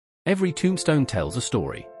Every tombstone tells a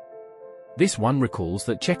story. This one recalls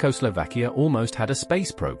that Czechoslovakia almost had a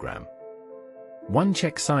space program. One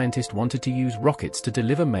Czech scientist wanted to use rockets to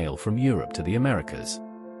deliver mail from Europe to the Americas.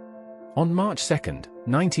 On March 2,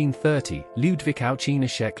 1930, Ludvík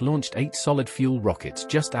Očenášek launched 8 solid-fuel rockets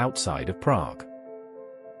just outside of Prague.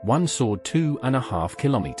 One soared 2.5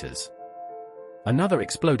 kilometers. Another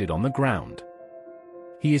exploded on the ground.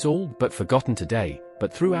 He is all but forgotten today,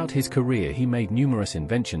 but throughout his career he made numerous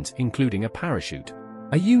inventions, including a parachute,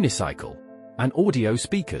 a unicycle, and audio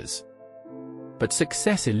speakers. But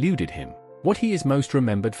success eluded him. What he is most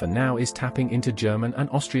remembered for now is tapping into German and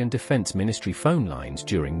Austrian Defense Ministry phone lines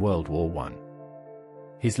during World War I.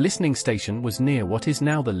 His listening station was near what is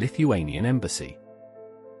now the Lithuanian embassy.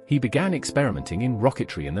 He began experimenting in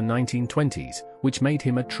rocketry in the 1920s, which made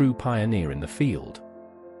him a true pioneer in the field.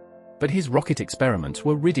 But his rocket experiments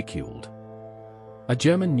were ridiculed. A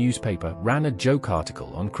German newspaper ran a joke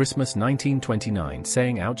article on Christmas 1929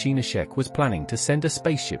 saying Očenášek was planning to send a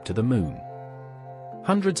spaceship to the moon.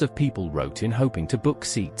 Hundreds of people wrote in hoping to book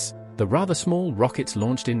seats. The rather small rockets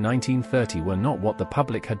launched in 1930 were not what the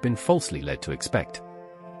public had been falsely led to expect.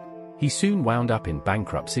 He soon wound up in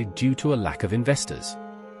bankruptcy due to a lack of investors.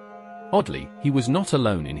 Oddly, he was not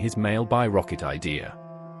alone in his mail-by-rocket idea.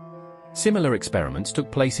 Similar experiments took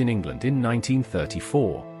place in England in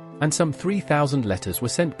 1934, and some 3,000 letters were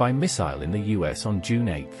sent by missile in the US on June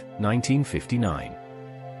 8, 1959.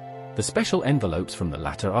 The special envelopes from the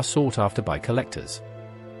latter are sought after by collectors.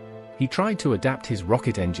 He tried to adapt his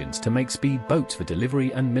rocket engines to make speed boats for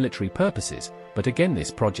delivery and military purposes, but again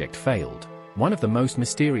this project failed. One of the most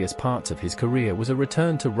mysterious parts of his career was a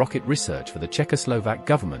return to rocket research for the Czechoslovak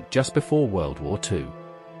government just before World War II.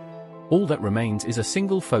 All that remains is a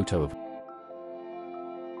single photo of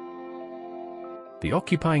the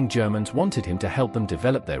occupying Germans wanted him to help them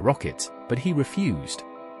develop their rockets, but he refused.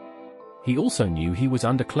 He also knew he was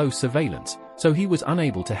under close surveillance, so he was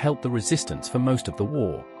unable to help the resistance for most of the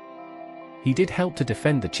war. He did help to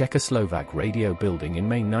defend the Czechoslovak radio building in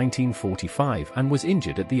May 1945 and was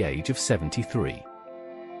injured at the age of 73.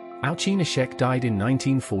 Očenášek died in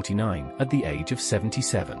 1949 at the age of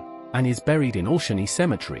 77, and is buried in Olszany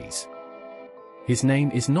cemeteries. His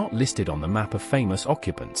name is not listed on the map of famous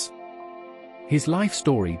occupants. His life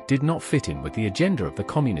story did not fit in with the agenda of the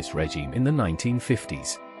communist regime in the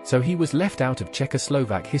 1950s, so he was left out of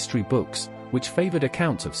Czechoslovak history books, which favored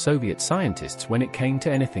accounts of Soviet scientists when it came to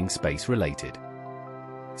anything space-related.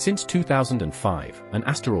 Since 2005, an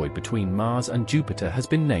asteroid between Mars and Jupiter has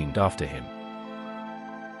been named after him.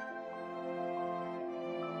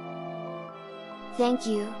 Thank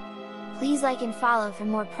you. Please like and follow for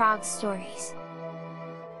more Prague stories.